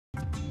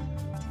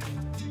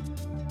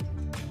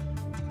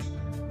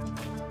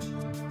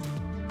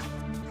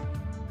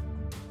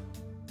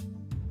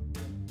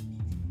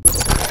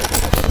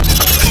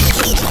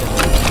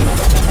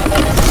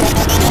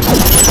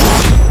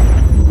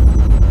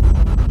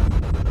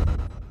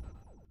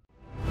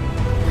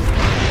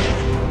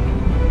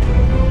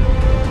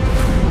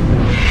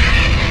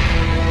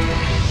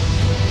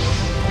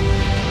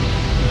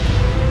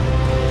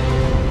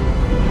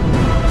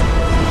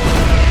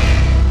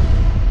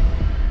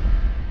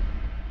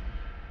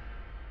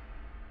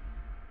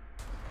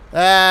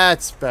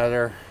That's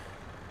better.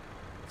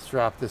 Let's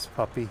drop this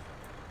puppy.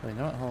 Wait,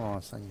 no, hold on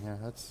a second here.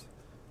 That's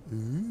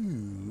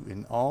ooh,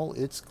 in all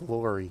its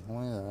glory.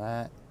 Look at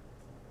that.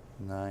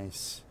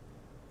 Nice.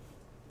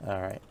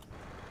 All right.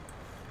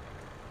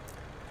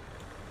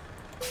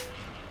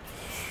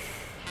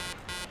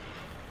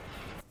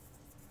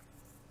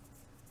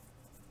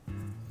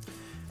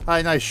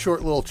 Hi, nice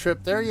short little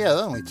trip there. Yeah,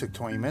 that only took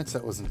 20 minutes.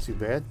 That wasn't too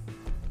bad.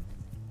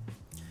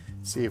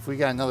 See if we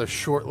got another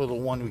short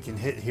little one we can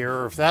hit here,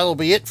 or if that'll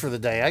be it for the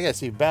day. I gotta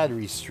see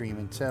batteries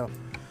streaming too.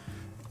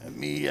 Let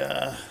me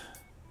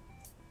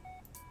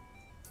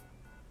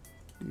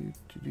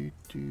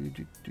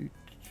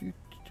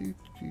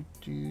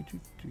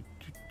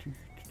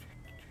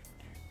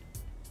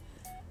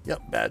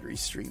Yep, battery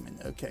streaming.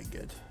 Okay,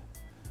 good.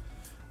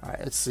 All right,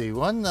 let's see.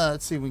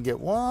 Let's see if we can get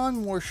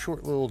one more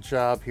short little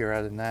job here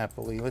out of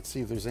Napoli. Let's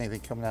see if there's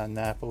anything coming out of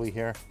Napoli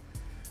here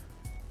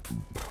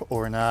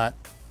or not.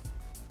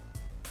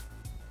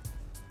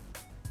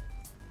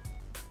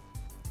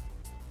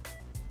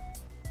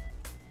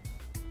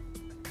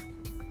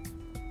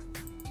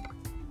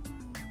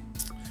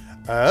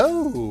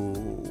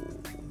 Oh.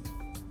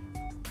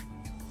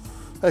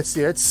 Let's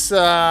see. It's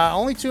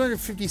only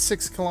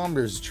 256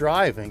 kilometers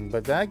driving,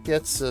 but that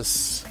gets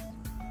us...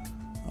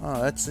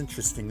 Oh, that's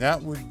interesting.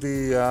 That would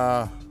be...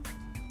 let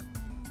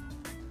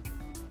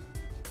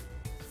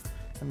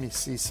me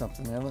see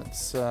something there.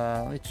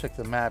 Let me check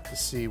the map to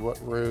see what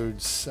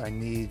roads I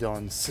need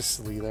on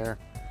Sicily there.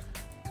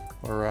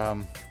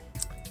 Or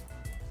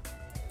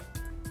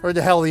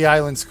the hell the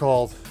island's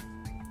called.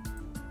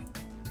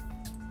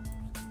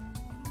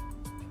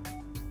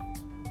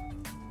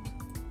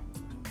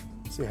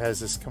 See, it has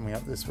this coming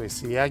up this way.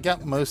 See, I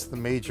got most of the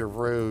major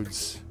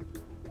roads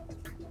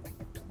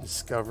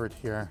discovered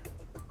here.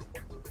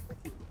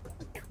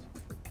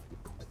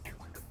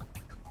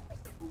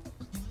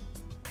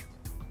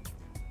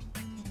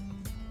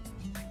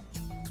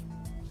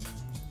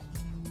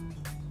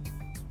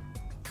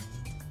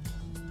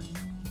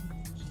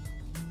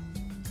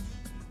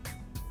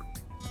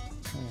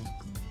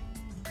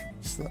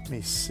 Let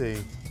me see.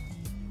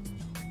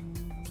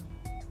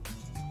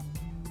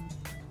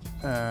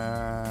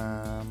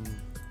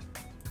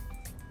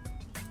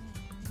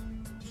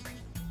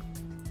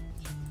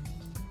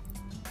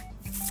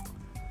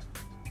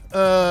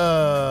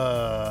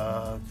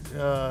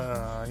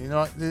 You know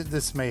what?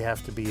 This may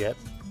have to be it.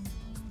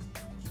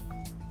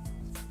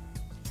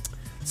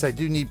 So I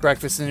do need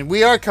breakfast, and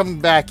we are coming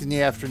back in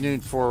the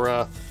afternoon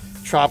for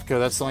Tropico.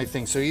 That's the only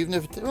thing. So even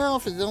if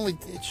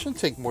it shouldn't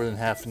take more than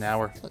half an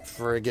hour. Let's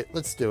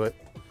do it.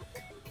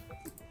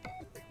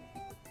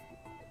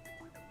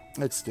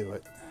 Let's do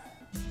it.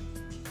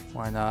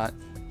 Why not?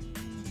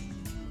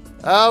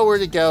 Oh,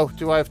 where'd it go?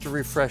 Do I have to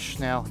refresh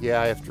now? Yeah,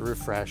 I have to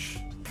refresh.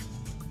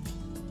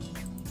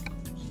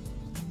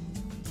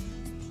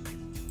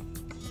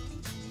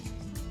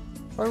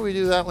 Why do we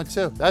do that one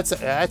too? That's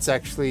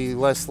actually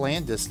less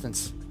land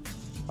distance.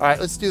 All right,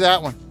 let's do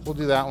that one. We'll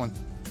do that one.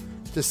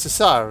 To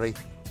Sassari.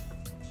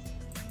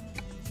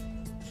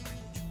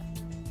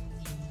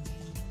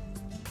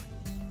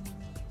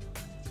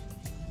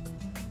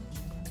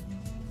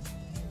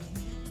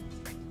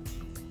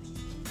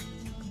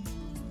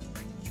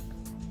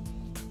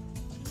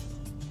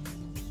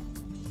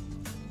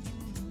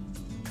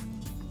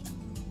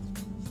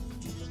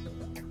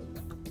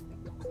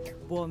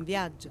 Buon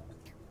viaggio.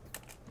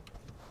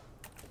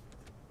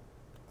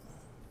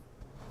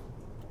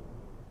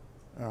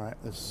 All right,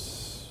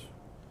 this,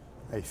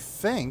 I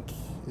think,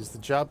 is the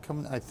job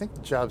coming? I think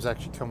the job's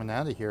actually coming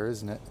out of here,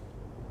 isn't it?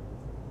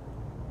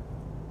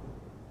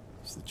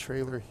 Is the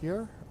trailer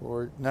here?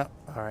 Or, no.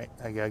 All right,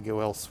 I gotta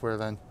go elsewhere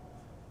then.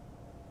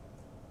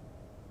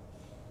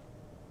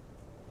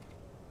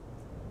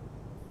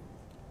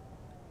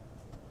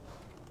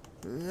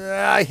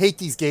 I hate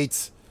these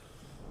gates.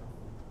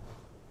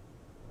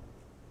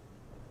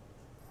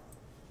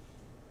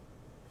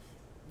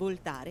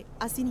 Voltare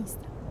a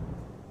sinistra.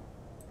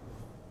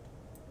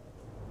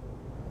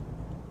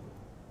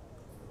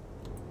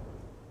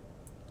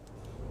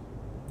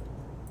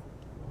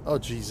 Oh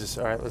Jesus!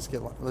 All right,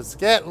 let's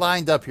get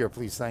lined up here,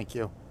 please. Thank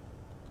you.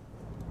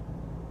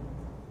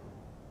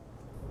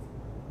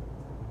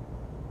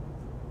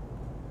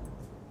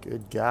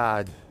 Good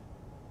God.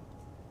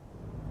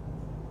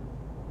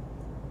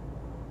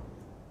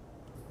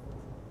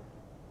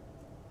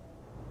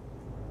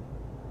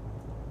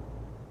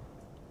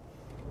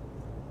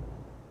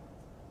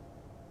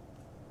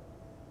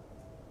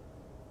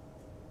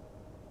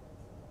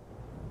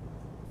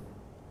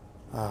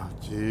 Oh,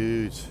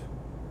 dude.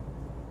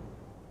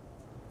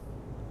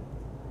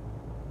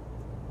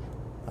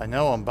 I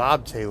know I'm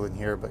bobtailing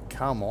here, but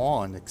come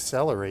on,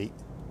 accelerate.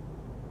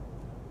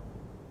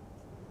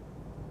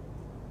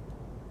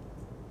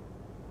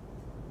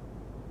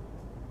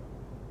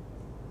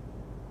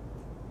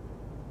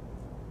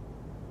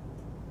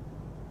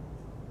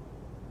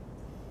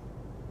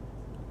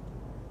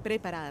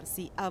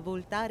 Prepararsi a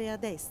voltare a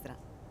destra.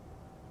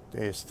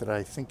 Destra,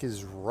 I think,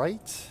 is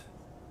right.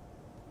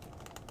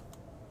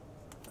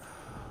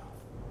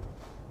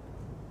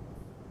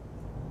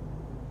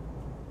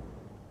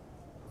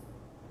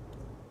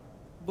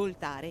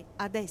 Voltare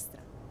a destra.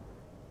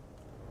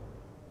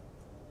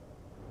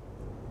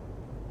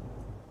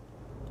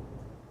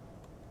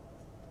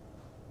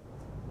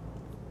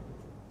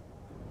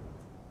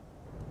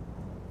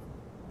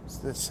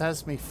 So this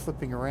has me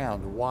flipping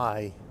around.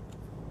 Why?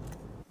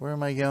 Where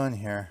am I going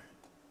here?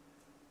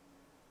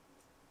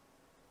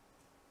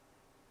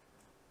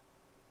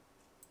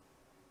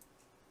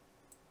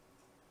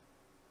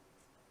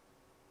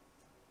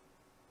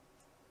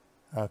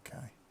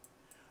 Okay.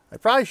 I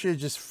probably should have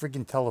just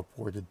freaking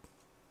teleported.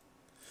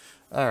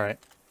 Alright.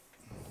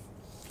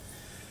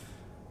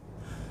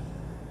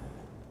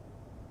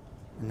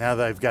 Now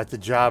that I've got the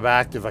job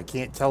active, I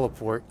can't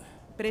teleport.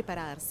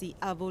 Prepararsi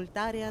a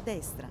voltare a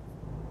destra.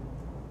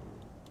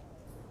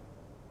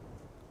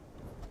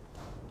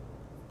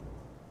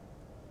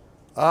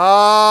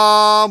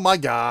 Oh my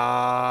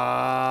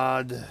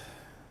God.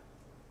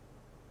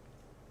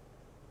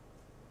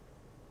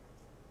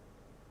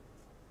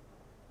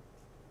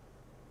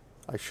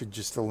 I should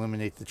just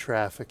eliminate the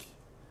traffic.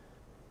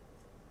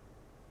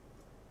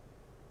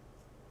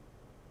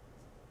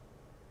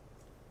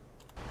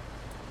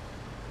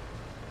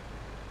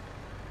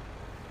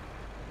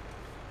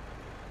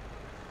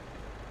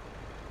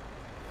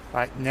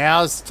 Alright,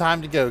 now's the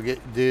time to go,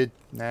 dude.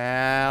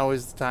 Now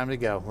is the time to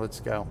go. Let's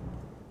go.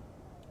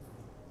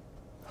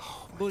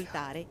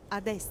 Voltare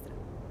a destra.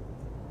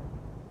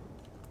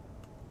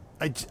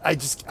 I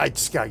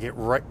just gotta get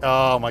right.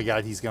 Oh my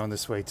God, he's going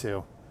this way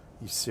too.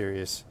 You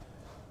serious?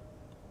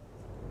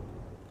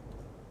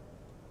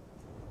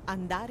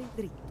 Andare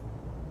dritto.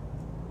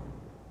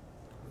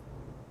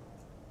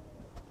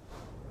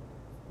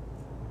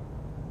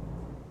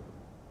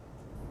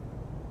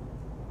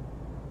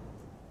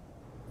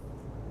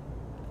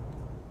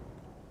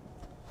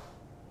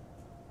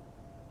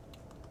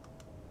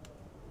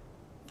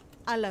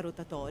 Alla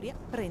rotatoria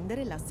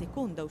prendere la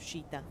seconda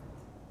uscita.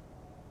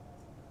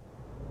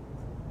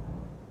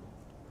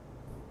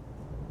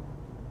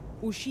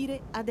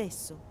 Uscire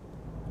adesso.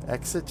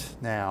 Exit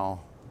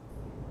now.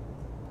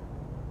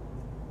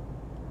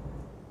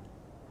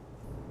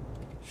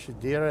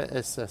 Shadira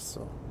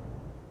Essesso.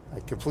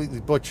 I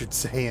completely butchered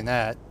saying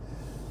that.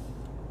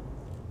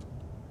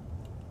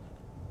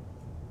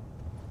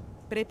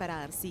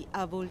 Prepararsi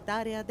a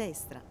voltare a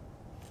destra.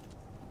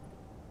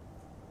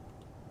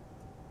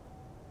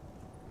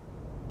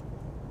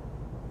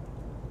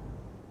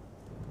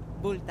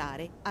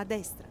 Voltare a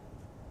destra.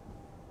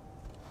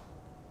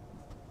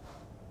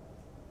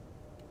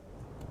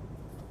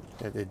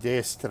 A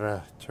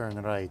destra,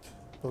 turn right.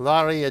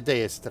 Volare a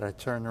destra,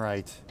 turn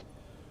right.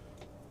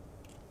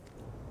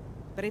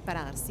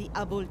 Prepararsi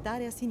a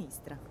voltare a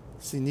sinistra.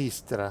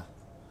 Sinistra.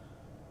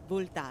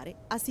 Voltare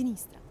a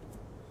sinistra.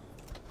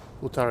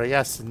 Voltare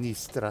a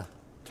sinistra,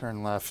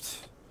 turn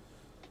left.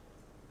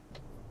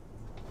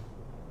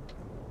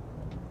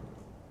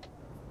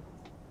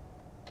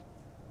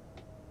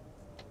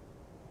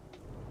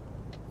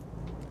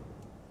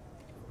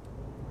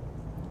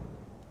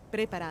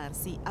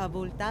 Prepararsi a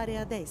voltare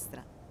a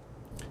destra.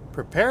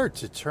 Prepare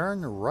to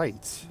turn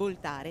right.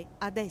 Voltare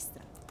a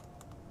destra.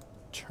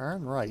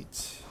 Turn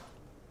right.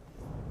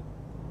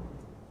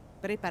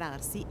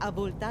 Prepararsi a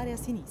voltare a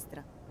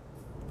sinistra.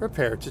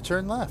 Prepare to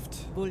turn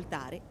left.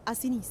 Voltare a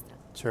sinistra.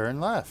 Turn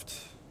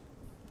left.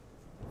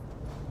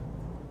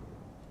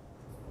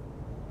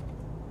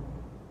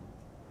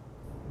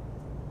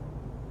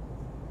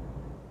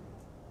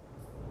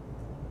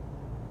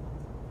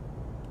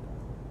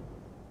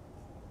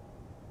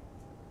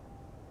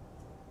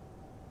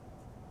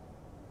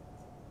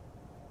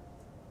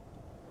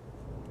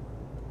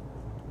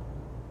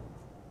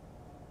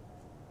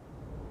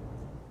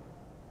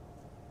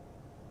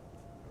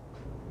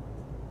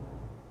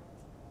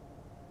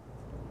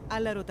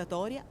 Alla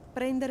rotatoria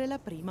prendere la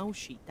prima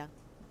uscita.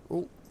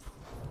 Oh.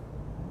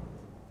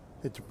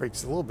 Hit the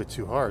brakes a little bit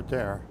too hard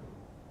there.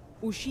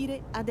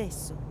 Uscire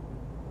adesso.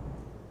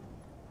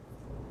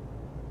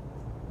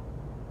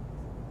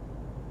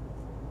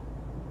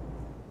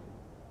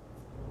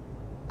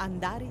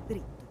 Andare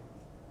dritto.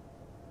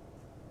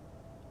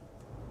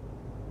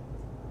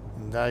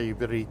 Andare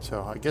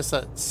dritto. I guess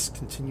that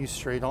continues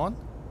straight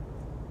on.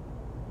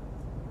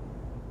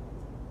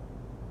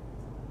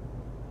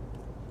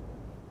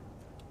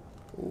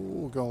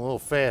 Ooh, going a little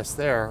fast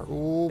there.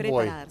 Oh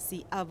boy.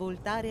 Prepararsi a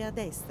voltare a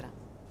destra.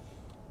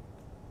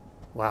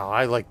 Wow,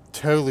 I like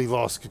totally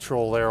lost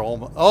control there.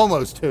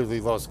 Almost totally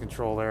lost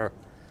control there.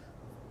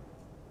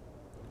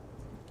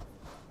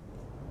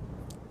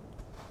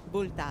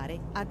 Voltare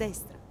a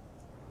destra.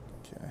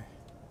 Okay,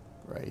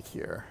 right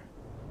here.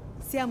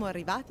 Siamo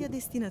arrivati a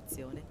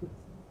destinazione.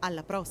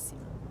 Alla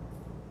prossima.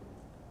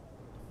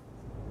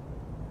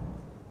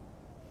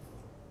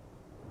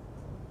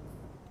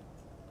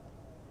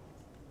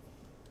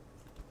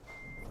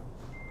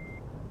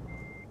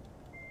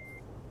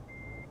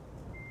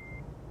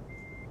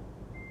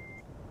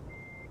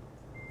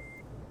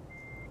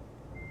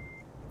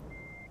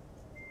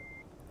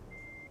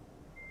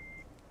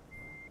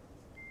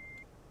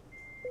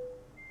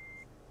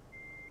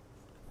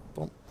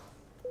 Boom.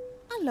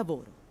 Al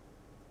lavoro.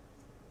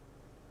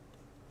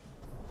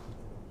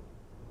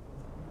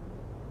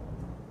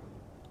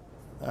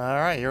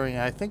 Alright, here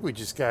I think we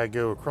just gotta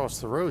go across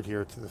the road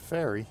here to the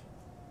ferry.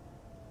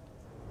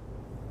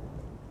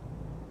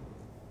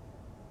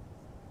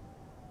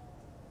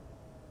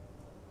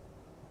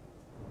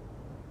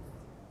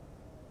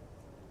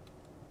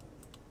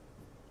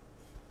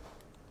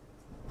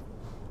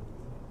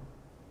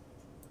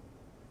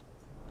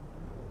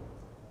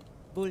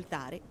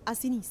 Voltare a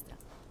sinistra.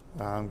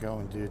 I'm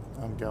going, dude.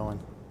 I'm going.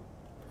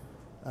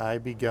 I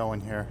be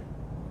going here.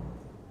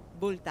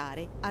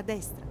 Voltare a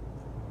destra.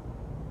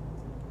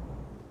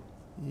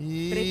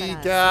 Ye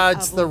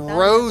gods, the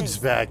roads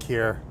back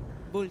here.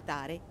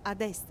 Voltare a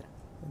destra.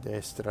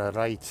 Destra,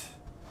 right.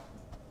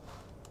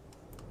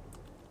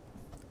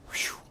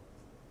 Whew.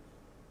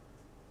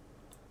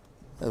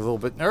 A little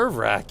bit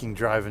nerve-wracking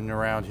driving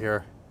around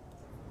here.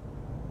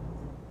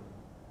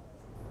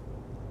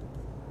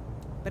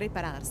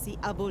 Prepararsi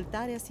a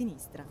voltare a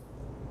sinistra.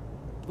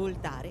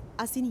 Voltare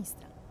a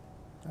sinistra.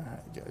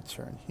 Alright, gotta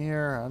turn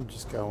here. I'm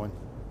just going.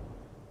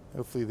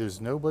 Hopefully there's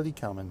nobody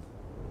coming.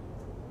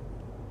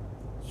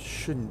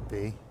 Shouldn't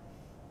be.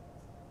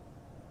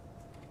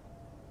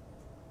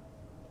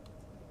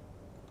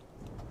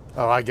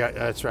 Oh,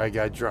 that's right, I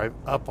gotta drive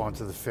up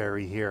onto the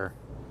ferry here.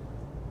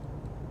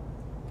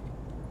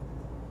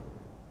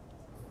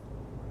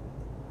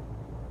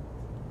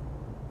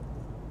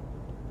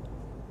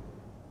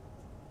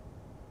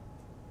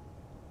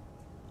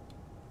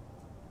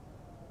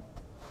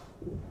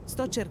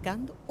 Sto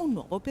cercando un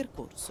nuovo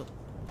percorso.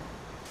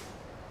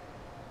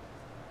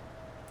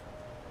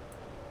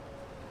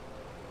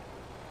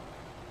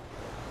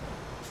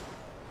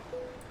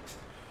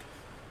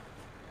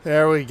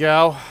 There we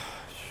go.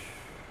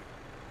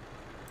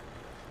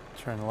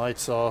 Turn the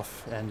lights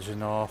off,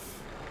 engine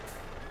off.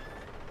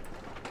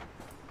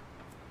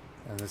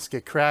 And let's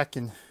get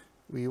cracking.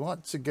 We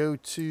want to go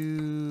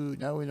to...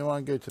 No, we don't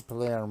want to go to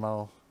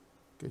Palermo.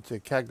 Go to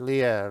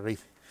Cagliari.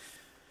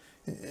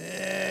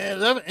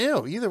 11,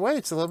 ew, either way,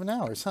 it's 11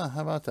 hours, huh?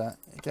 How about that?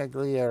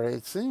 Cagliari.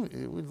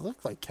 It would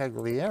look like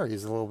Cagliari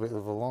is a little bit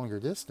of a longer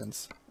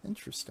distance.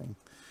 Interesting.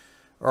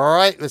 All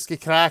right, let's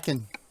get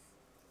cracking.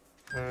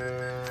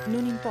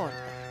 Non importa,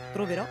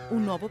 troverò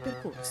un nuovo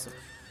percorso.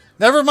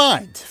 Never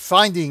mind,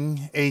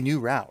 finding a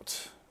new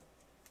route.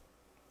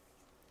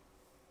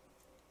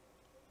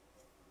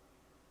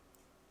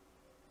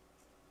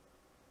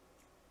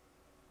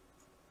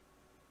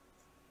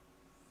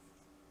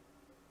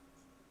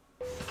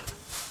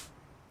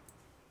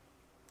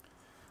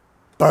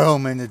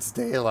 Boom, and it's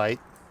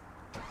daylight.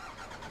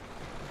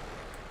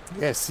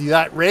 Yeah, see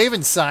that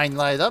Raven sign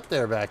light up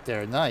there back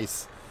there.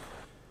 Nice.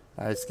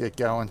 All right, let's get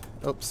going.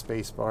 Oops,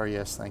 space bar.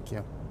 Yes, thank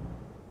you.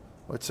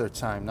 What's our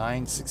time?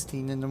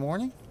 9:16 in the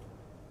morning?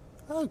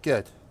 Oh,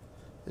 good.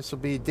 This will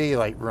be a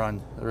daylight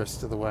run the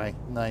rest of the way.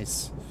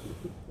 Nice.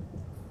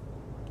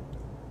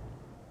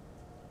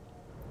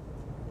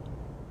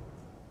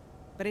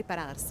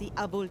 Prepararsi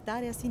a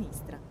voltare a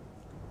sinistra.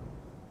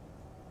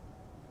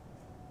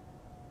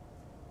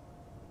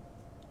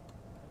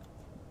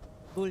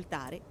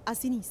 Voltare a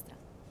sinistra.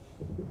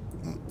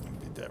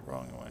 I did that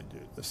wrong. I want to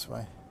do it this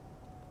way.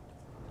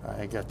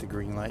 I got the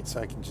green light, so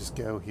I can just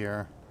go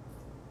here.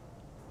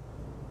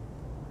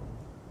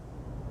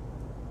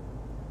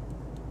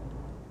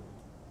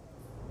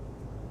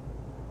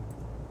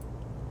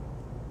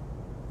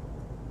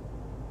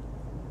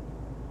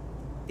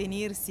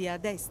 Tenersi a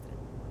destra.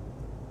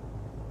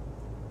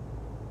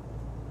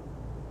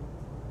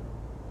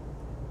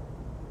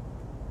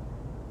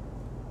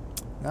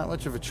 Not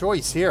much of a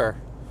choice here.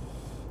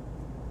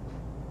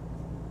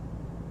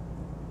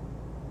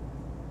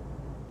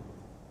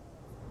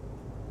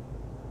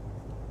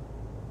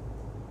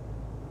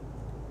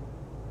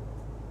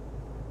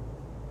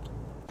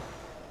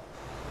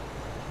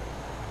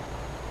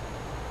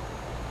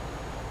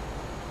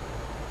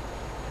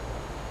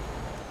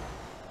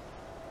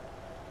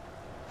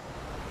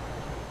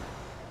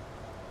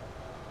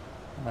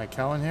 Am I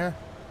going here?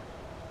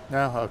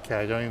 No?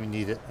 Okay, I don't even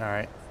need it.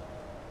 Alright.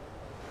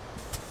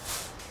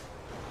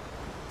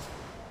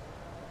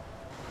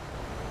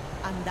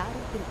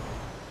 Andare dritto.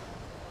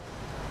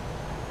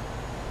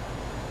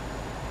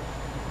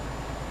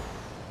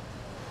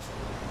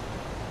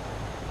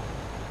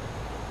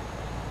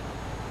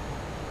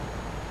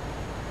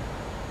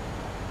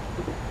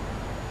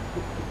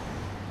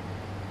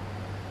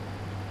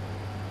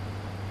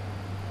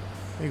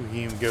 I think we can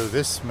even go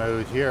this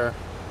mode here.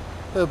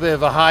 A little bit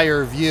of a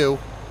higher view.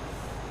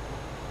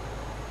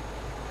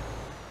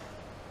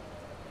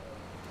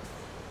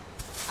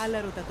 Alla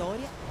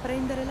rotatoria,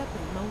 prendere la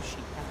prima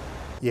uscita.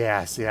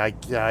 Yeah, see, I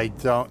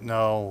don't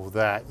know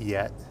that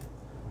yet.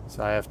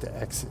 So I have to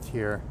exit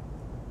here.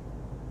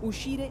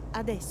 Uscire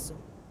adesso.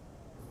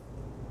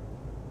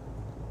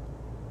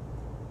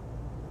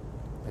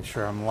 Make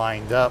sure I'm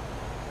lined up.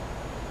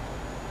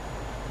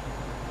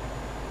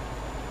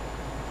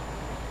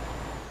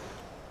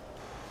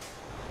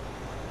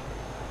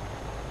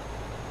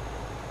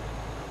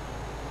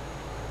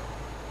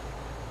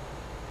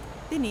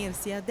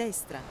 Tenersi a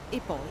destra e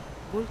poi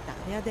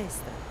voltare a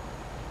destra.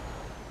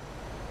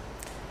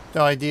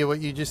 No idea what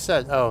you just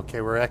said. Oh,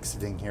 okay, we're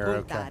exiting here.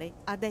 Okay. Voltare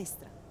a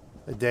destra.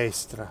 A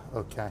destra.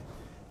 Okay.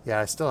 Yeah,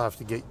 I still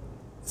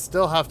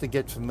have to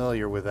get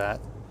familiar with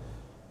that.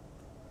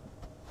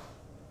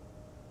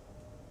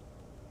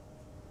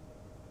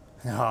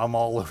 I'm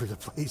all over the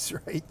place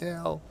right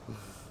now.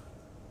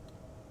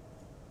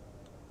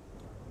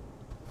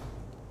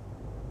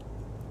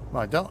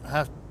 Well,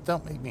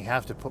 don't make me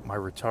have to put my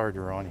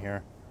retarder on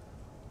here.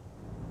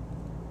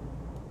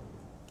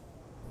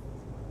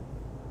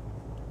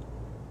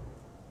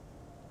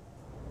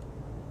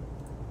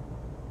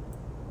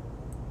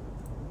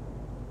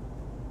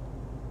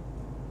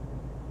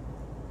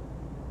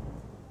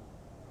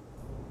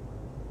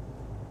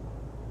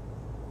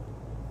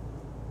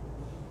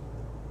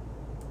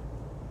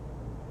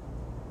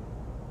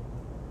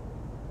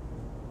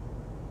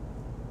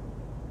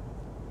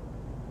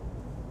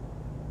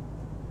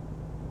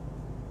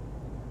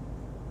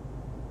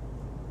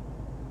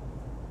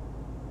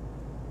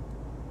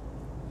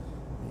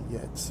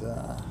 Get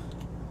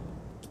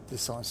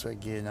this on so I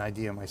get an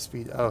idea of my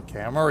speed. Okay,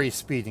 I'm already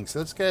speeding, so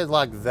let's go ahead and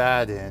lock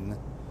that in.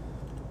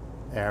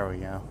 There we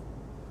go.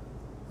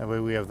 That way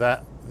we have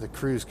that the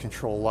cruise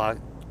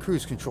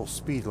control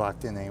speed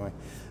locked in anyway.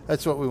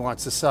 That's what we want,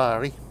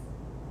 Sassari.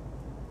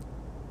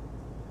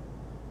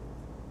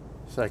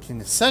 So I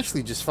can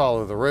essentially just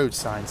follow the road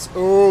signs.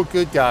 Oh,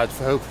 good God,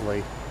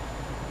 hopefully.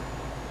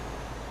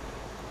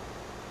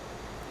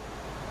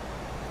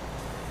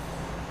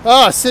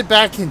 Oh, sit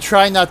back and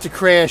try not to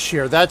crash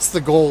here. That's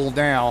the goal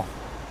now.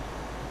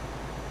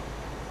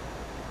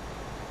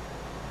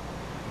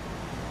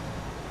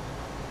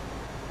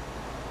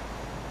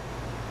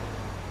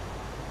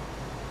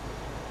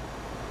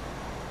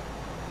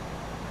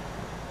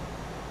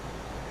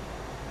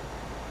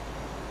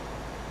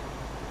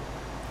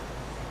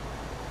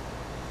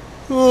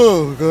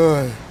 Oh,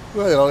 God.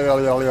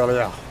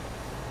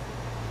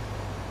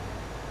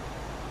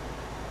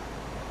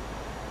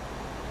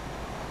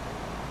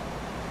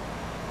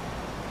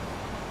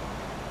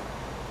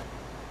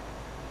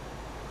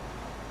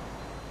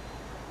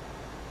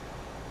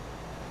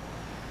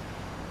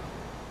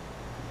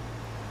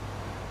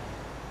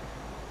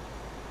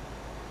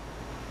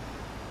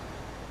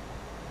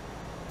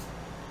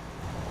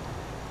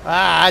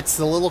 Ah, it's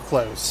a little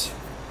close.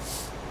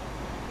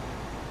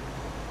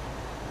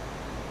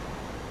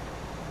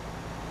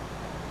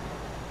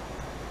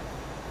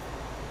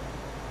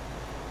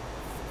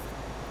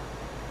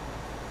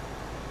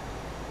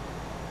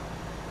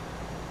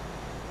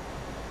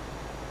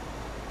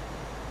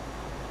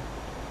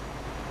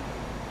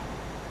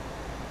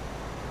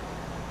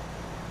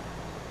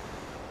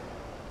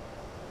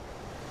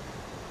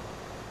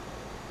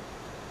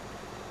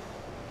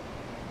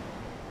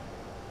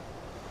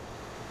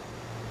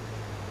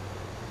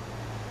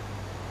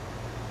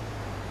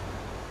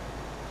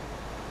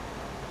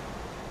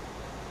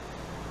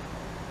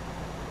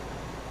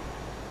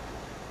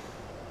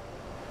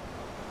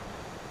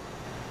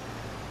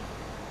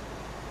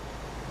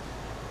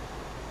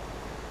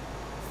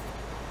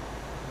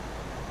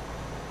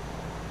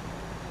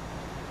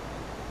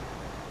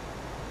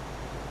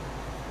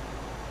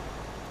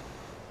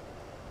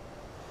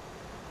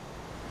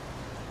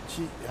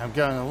 Gee, I'm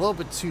going a little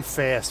bit too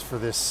fast for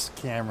this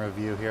camera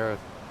view here.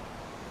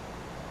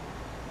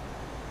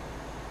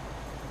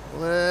 A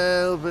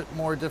little bit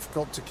more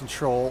difficult to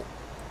control.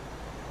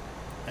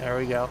 There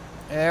we go.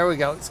 There we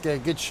go. Let's get a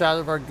good shot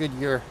of our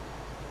Goodyear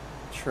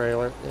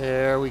trailer.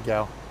 There we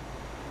go.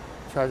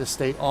 Try to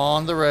stay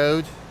on the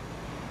road.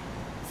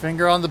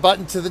 Finger on the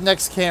button to the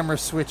next camera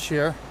switch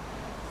here.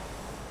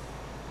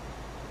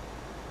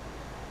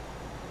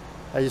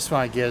 I just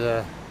want to get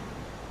at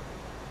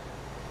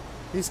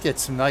least get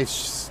some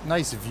nice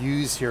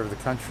views here of the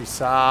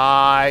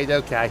countryside.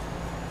 Okay,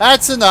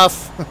 that's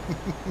enough.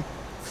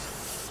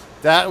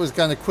 That was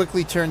going to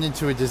quickly turn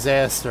into a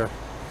disaster.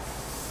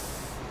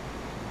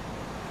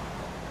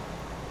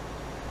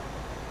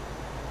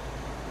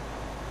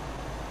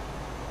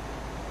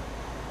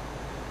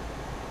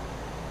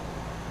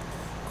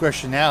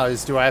 Question now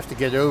is, do I have to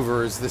get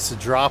over? Is this a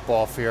drop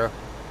off here?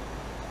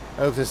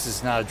 I hope this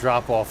is not a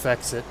drop off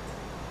exit.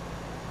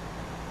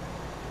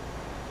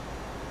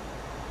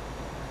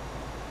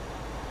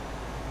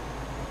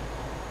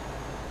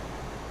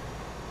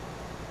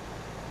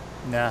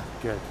 Nah,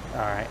 good.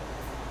 All right.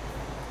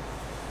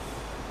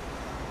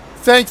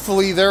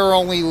 Thankfully, they're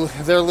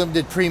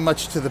limited pretty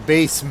much to the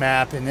base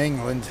map in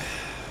England.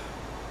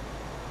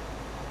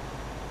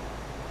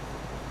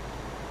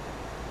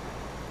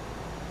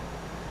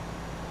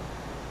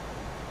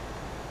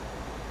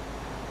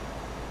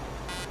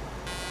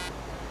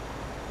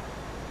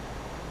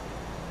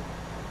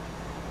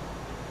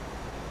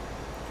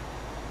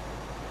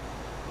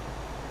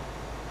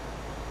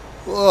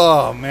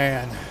 Oh,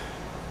 man.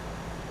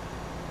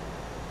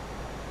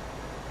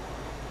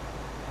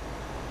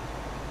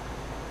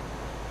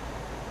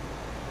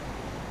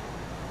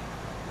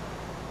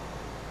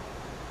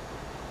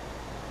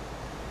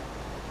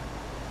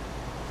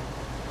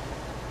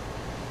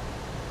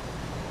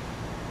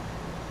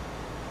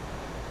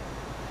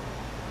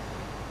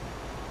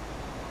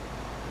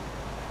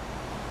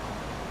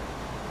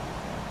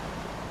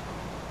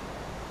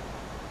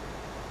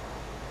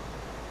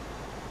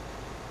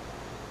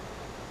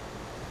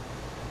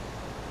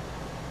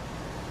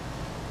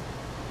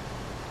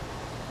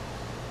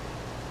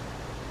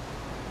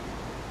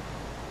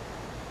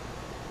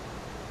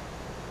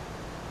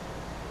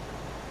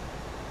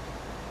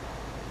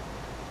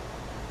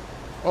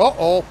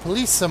 Uh-oh,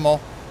 Polissimo.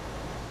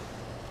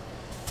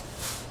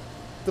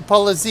 The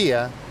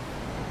Polizia.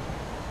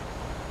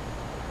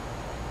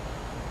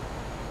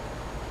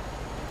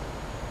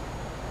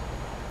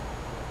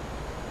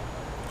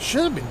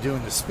 Should have been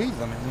doing the speed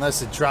limit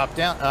unless it dropped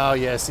down. Oh,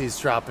 yes, he's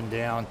dropping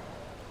down.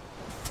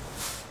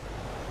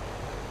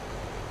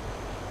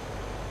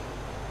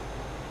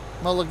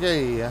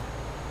 Malagaya.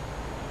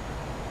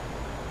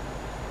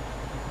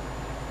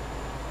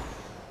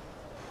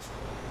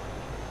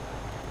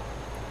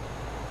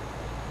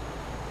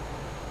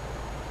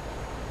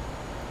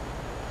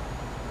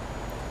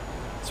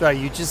 That's right,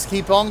 you just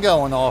keep on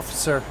going,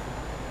 officer.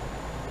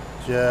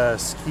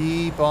 Just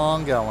keep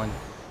on going.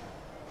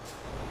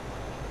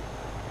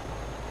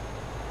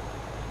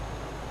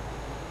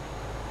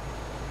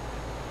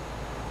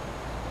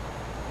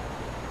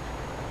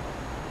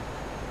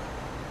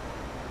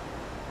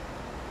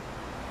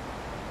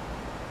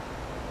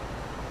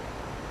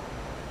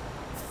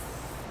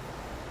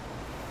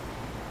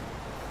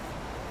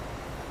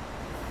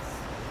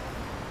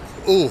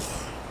 Ooh.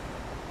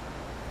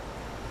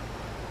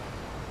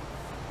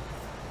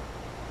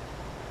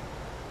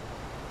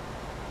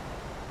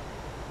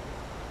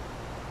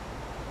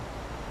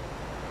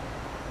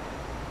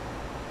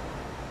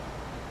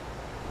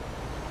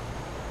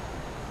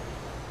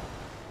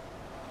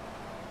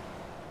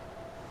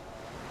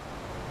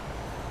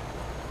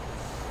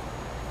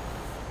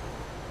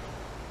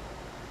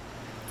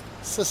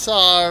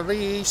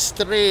 Sassari,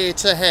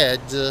 straight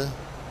ahead.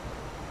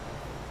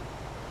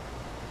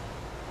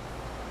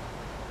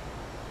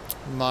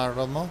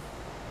 Maramo.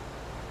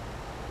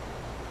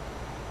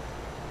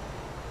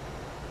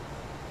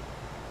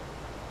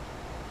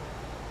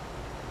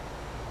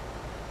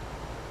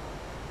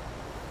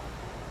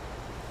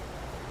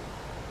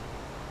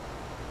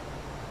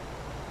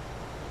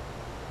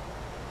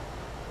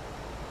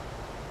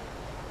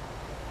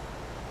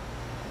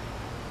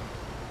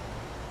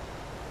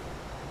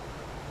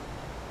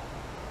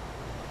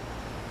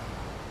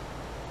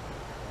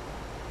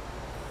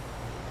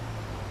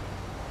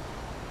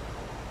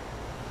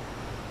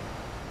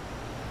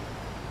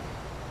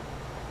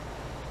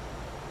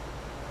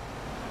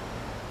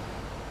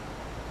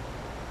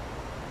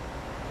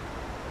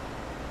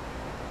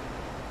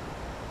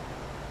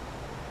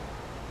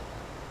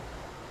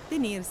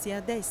 Tenersi a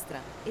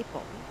destra e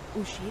poi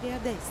uscire a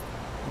destra.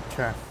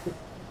 Okay.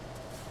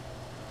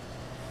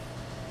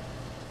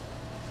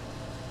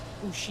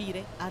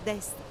 Uscire a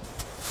destra.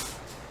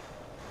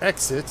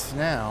 Exit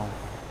now.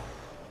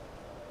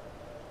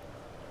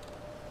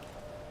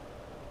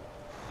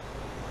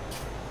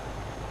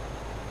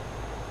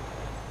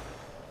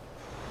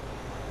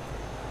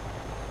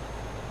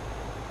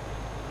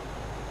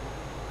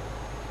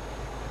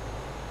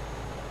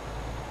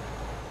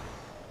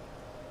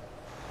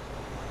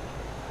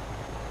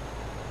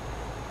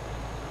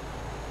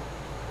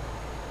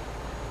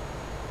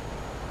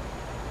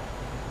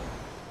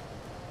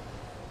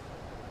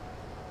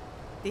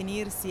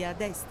 Tenersi a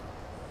destra.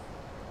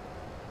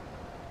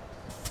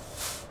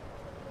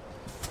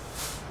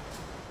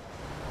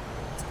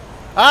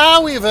 Ah,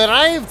 we've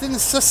arrived in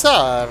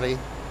Sassari.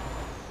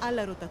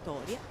 Alla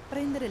rotatoria,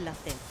 prendere la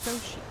terza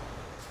uscita.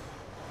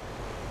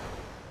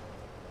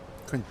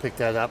 Couldn't pick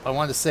that up. I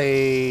want to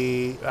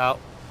say,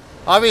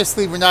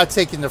 obviously we're not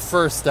taking the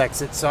first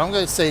exit, so I'm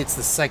going to say it's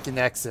the second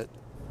exit.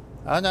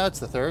 Oh no, it's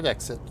the third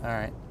exit. All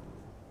right.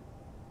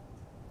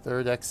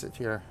 Third exit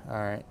here. All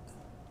right.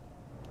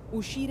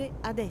 Uscire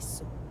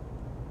adesso.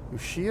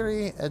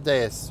 Uscire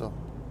adesso.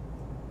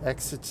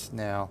 Exit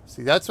now.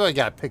 See, that's what I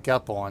got to pick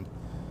up on.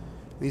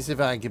 At least if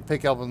I can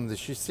pick up on the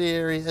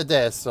uscire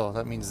adesso,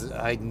 that means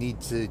I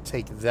need to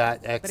take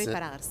that exit.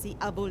 Prepararsi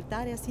a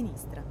voltare a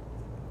sinistra.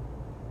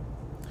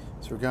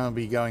 So we're going to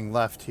be going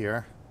left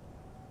here.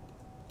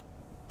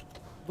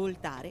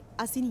 Voltare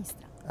a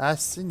sinistra. A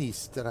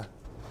sinistra.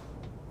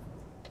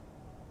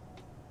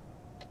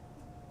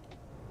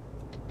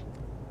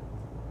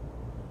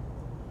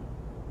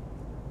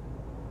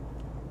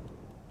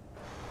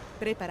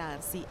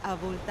 Prepararsi a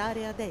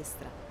voltare a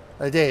destra.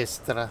 A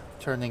destra,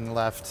 turning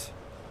left.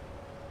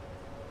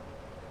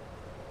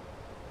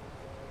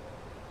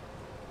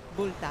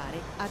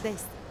 Voltare a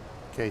destra.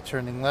 Okay,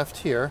 turning left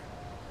here.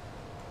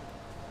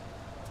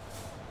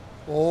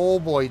 Oh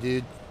boy,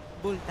 dude.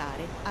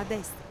 Voltare a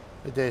destra.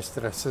 A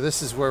destra. So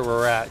this is where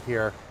we're at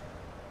here.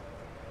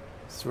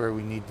 This is where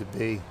we need to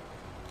be.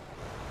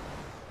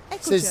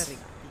 Eccoci arrivati,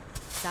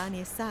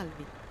 sani e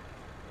salvi.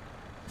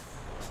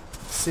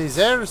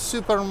 Cesar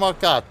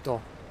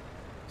Supermercato.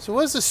 So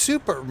what does a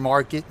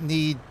supermarket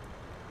need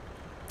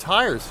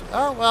tires?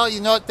 Oh, well,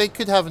 you know what? They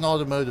could have an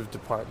automotive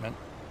department.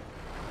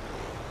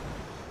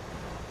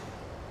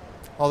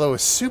 Although a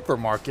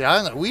supermarket, I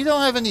don't know. We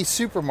don't have any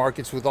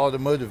supermarkets with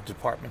automotive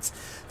departments.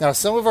 Now,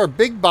 some of our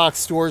big box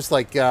stores,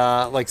 like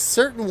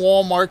certain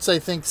Walmarts, I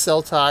think,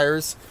 sell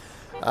tires.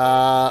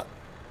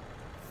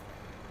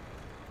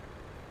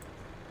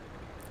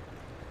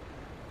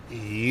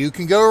 You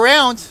can go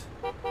around.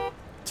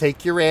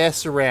 Take your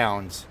ass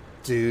around,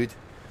 dude.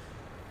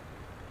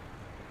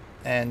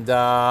 And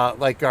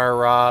like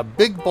our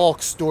big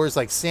bulk stores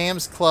like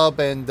Sam's Club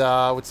and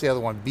what's the other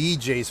one?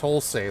 BJ's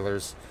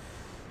Wholesalers.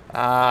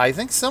 I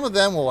think some of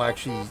them will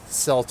actually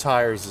sell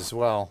tires as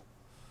well.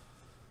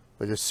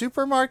 But the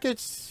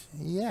supermarkets,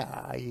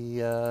 yeah, I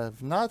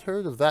have not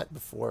heard of that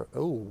before.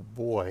 Oh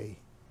boy.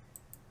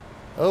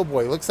 Oh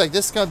boy, looks like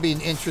this is going to be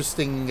an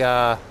interesting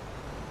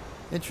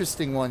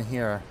one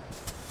here.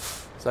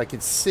 So I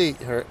can see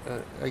her.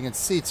 I can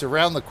see it's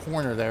around the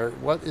corner there.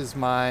 What is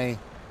my?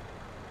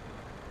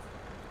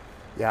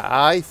 Yeah,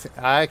 I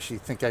actually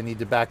think I need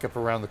to back up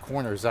around the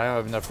corners. I don't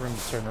have enough room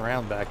to turn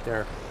around back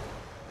there.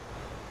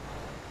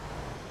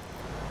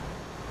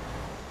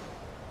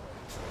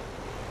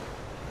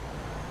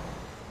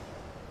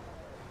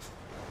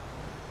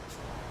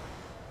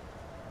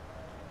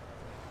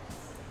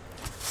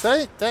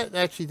 So that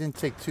actually didn't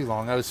take too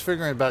long. I was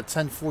figuring about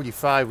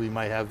 10:45 we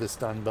might have this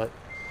done, but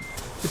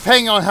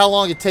depending on how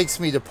long it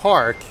takes me to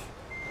park.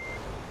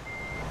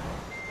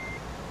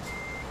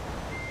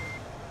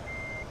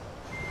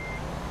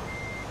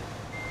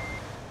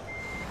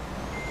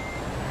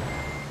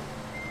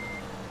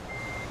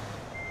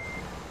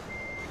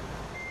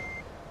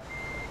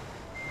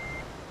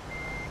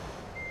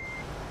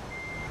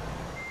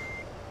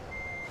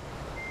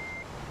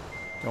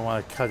 Don't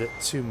want to cut it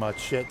too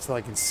much yet till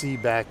I can see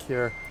back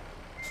here.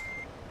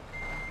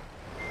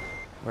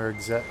 Where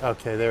exact?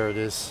 Okay, there it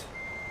is.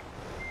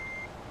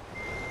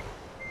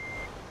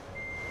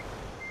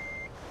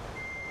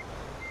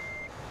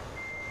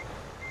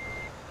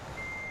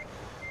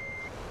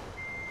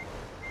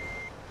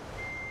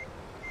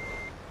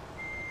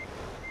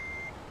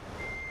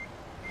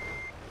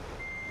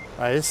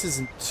 Alright, this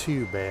isn't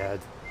too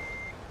bad.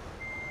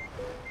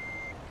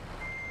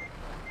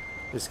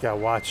 Just gotta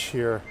watch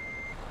here.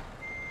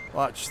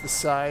 Watch the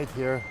side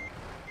here.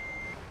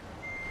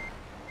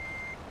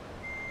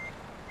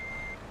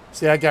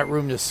 See, I got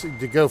room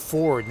to go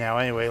forward now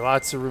anyway.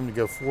 Lots of room to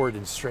go forward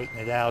and straighten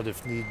it out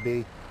if need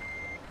be.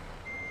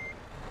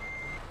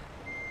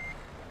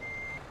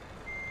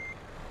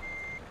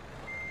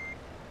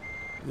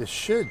 This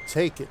should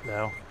take it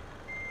though.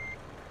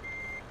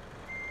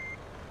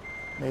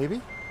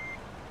 Maybe.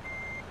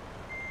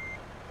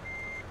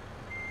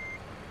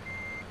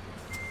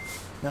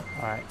 No,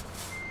 alright.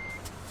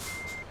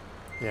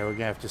 Yeah, we're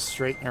gonna have to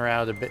straighten her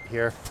out a bit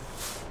here.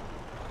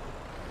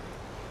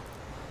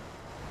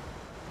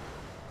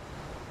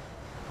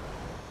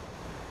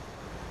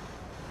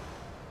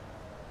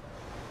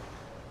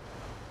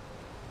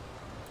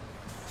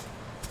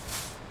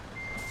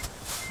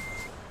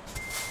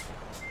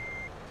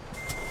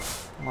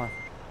 Come on.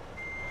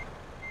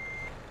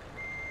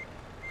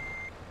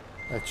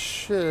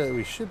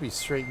 We should be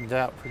straightened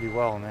out pretty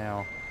well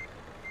now.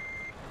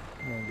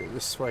 I'm gonna go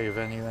this way if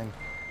anything.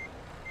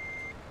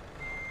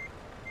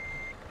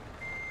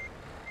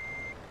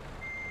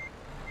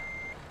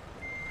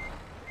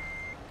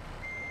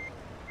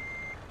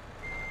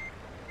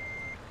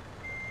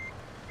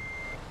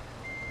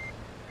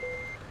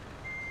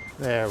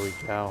 There we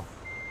go.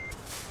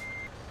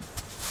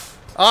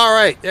 All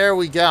right, there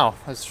we go.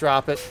 Let's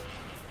drop it.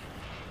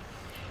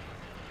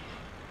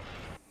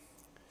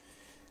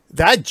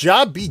 That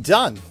job be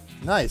done.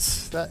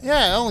 Nice.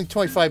 Yeah, only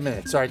 25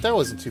 minutes. All right, that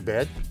wasn't too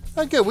bad.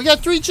 Oh, good. We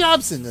got 3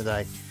 jobs in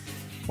today.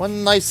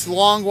 One nice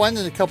long one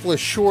and a couple of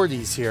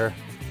shorties here.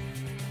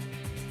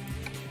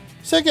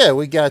 So good.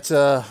 We got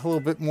a little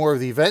bit more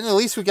of the event. At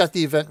least we got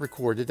the event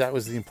recorded. That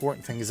was the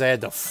important thing, is I had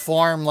to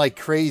farm like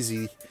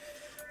crazy.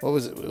 What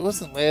was it? It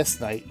wasn't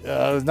last night.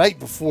 The night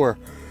before,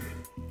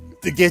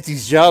 to get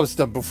these jobs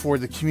done before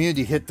the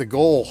community hit the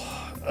goal.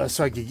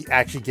 So I could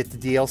actually get the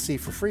DLC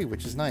for free,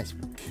 which is nice.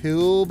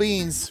 Cool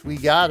beans. We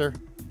got her.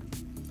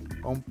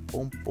 Boom,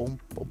 boom, boom,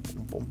 boom,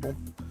 boom, boom,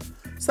 boom.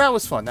 So that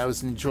was fun. That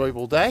was an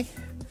enjoyable day.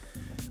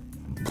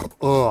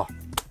 Ugh.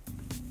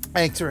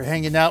 Thanks for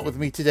hanging out with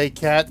me today,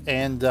 Kat,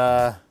 and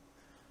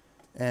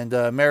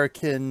America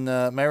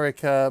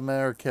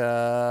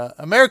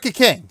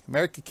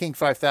King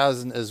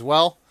 5000 as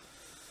well.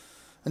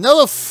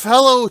 Another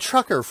fellow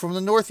trucker from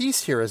the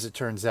Northeast here, as it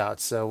turns out.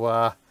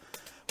 So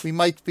we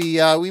might be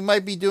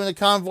doing a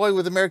convoy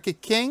with America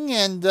King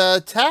and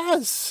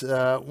Taz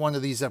one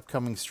of these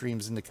upcoming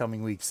streams in the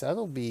coming weeks.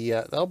 That'll be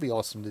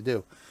awesome to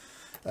do.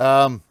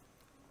 But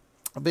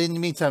in the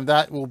meantime,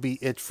 that will be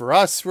it for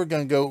us. We're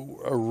going to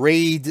go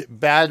raid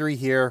battery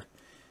here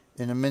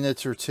in a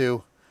minute or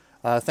two.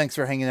 Thanks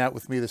for hanging out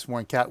with me this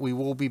morning, Kat. We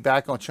will be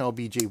back on channel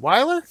BJ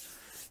Weiler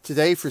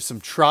today for some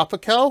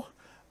Tropico.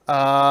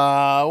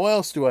 What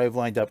else do I have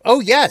lined up? Oh,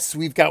 yes,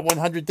 we've got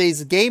 100 Days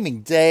of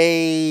Gaming,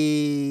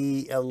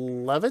 day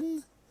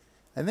 11.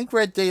 I think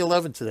we're at day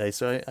 11 today,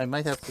 so I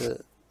might have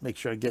to make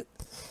sure I get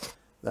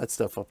that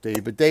stuff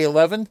updated. But day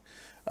 11,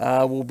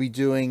 we'll be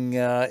doing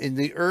in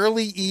the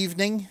early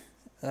evening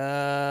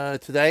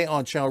today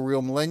on channel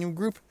Real Millennium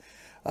Group.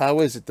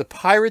 What is it? The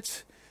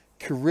Pirates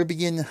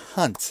Caribbean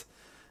Hunt.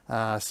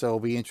 So it'll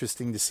be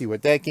interesting to see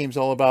what that game's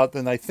all about.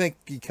 And I think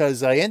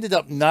because I ended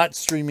up not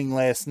streaming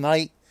last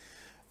night,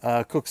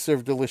 Cook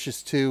Serve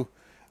Delicious 2,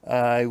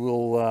 I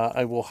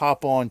will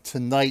hop on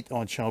tonight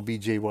on channel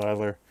BJ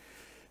Weiler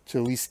to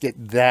at least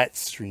get that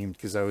streamed,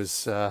 because I was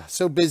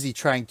so busy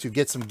trying to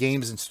get some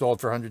games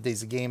installed for 100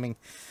 Days of Gaming.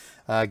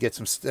 Get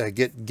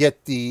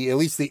the at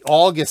least the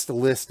August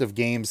list of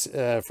games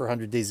for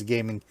 100 Days of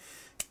Gaming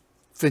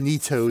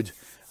finitoed,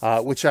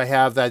 which I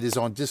have. That is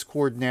on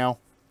Discord now.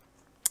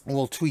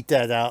 We'll tweet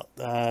that out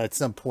at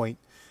some point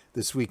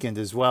this weekend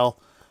as well.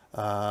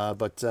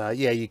 Yeah,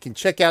 you can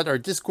check out our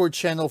Discord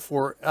channel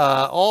for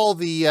all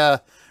the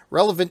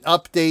relevant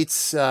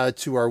updates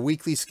to our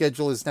weekly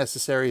schedule as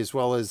necessary, as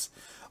well as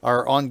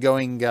our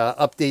ongoing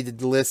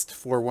updated list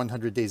for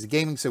 100 Days of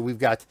Gaming. So we've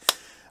got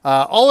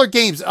all our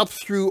games up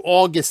through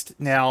August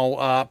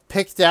now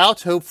picked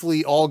out.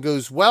 Hopefully all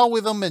goes well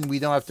with them and we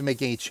don't have to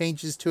make any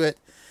changes to it.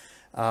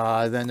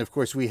 Then, of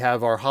course, we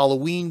have our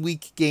Halloween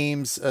week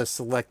games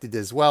selected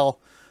as well.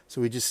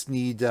 So we just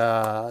need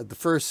the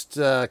first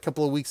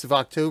couple of weeks of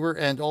October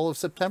and all of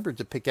September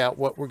to pick out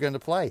what we're going to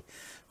play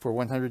for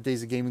 100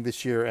 Days of Gaming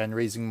this year and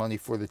raising money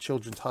for the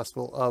Children's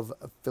Hospital of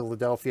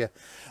Philadelphia.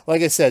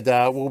 Like I said,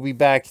 we'll be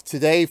back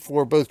today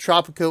for both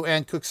Tropico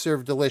and Cook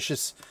Serve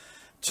Delicious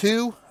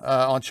 2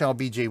 on channel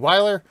BJ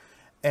Weiler.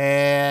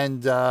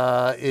 And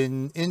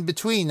in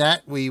between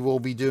that, we will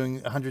be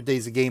doing 100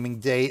 Days of Gaming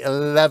Day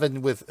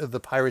 11 with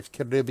the Pirates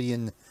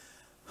Caribbean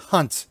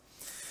Hunt.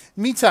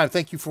 Meantime,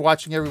 thank you for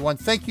watching, everyone.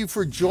 Thank you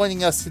for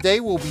joining us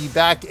today. We'll be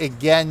back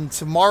again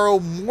tomorrow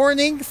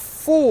morning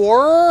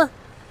for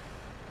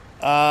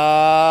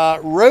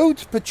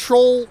Road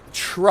Patrol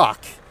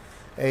Truck,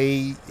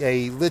 a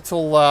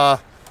little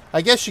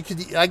I guess you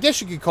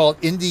could call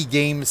it indie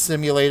game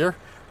simulator.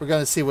 We're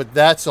going to see what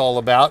that's all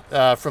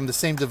about from the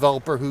same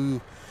developer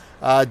who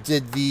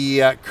did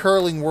the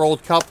Curling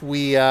World Cup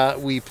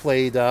we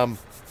played a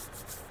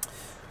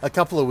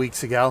couple of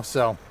weeks ago.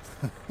 So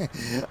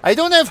I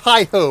don't have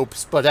high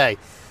hopes, but hey,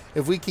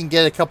 if we can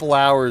get a couple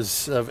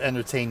hours of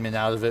entertainment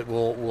out of it,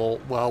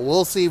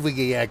 we'll see if we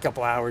can get a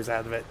couple hours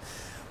out of it.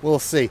 We'll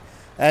see.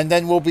 And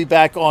then we'll be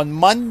back on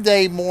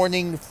Monday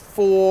morning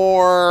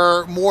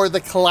for more of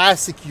the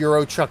classic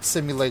Euro Truck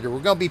Simulator. We're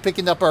going to be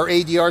picking up our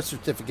ADR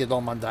certificate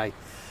on Monday.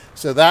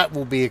 So that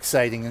will be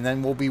exciting. And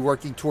then we'll be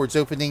working towards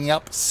opening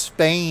up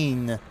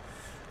Spain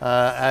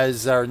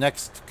as our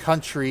next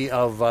country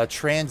of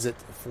transit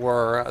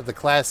for the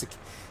classic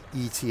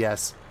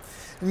ETS.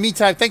 In the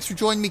meantime, thanks for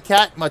joining me,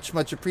 Kat. Much,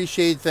 much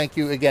appreciated. Thank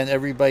you again,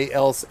 everybody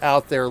else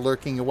out there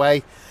lurking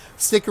away.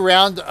 Stick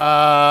around.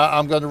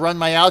 I'm going to run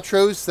my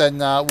outros. Then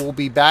we'll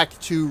be back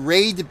to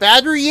raid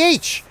Battery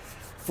H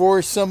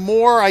for some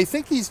more. I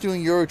think he's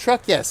doing Euro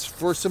Truck. Yes,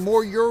 for some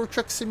more Euro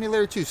Truck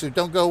Simulator 2. So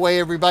don't go away,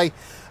 everybody.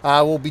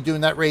 We'll be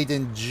doing that raid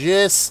in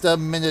just a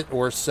minute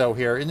or so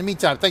here. In the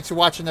meantime, thanks for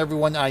watching,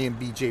 everyone. I am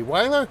BJ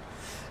Weiler.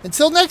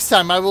 Until next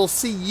time, I will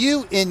see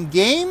you in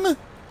game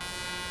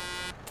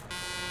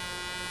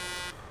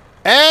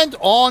and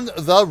on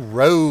the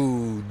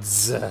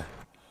roads.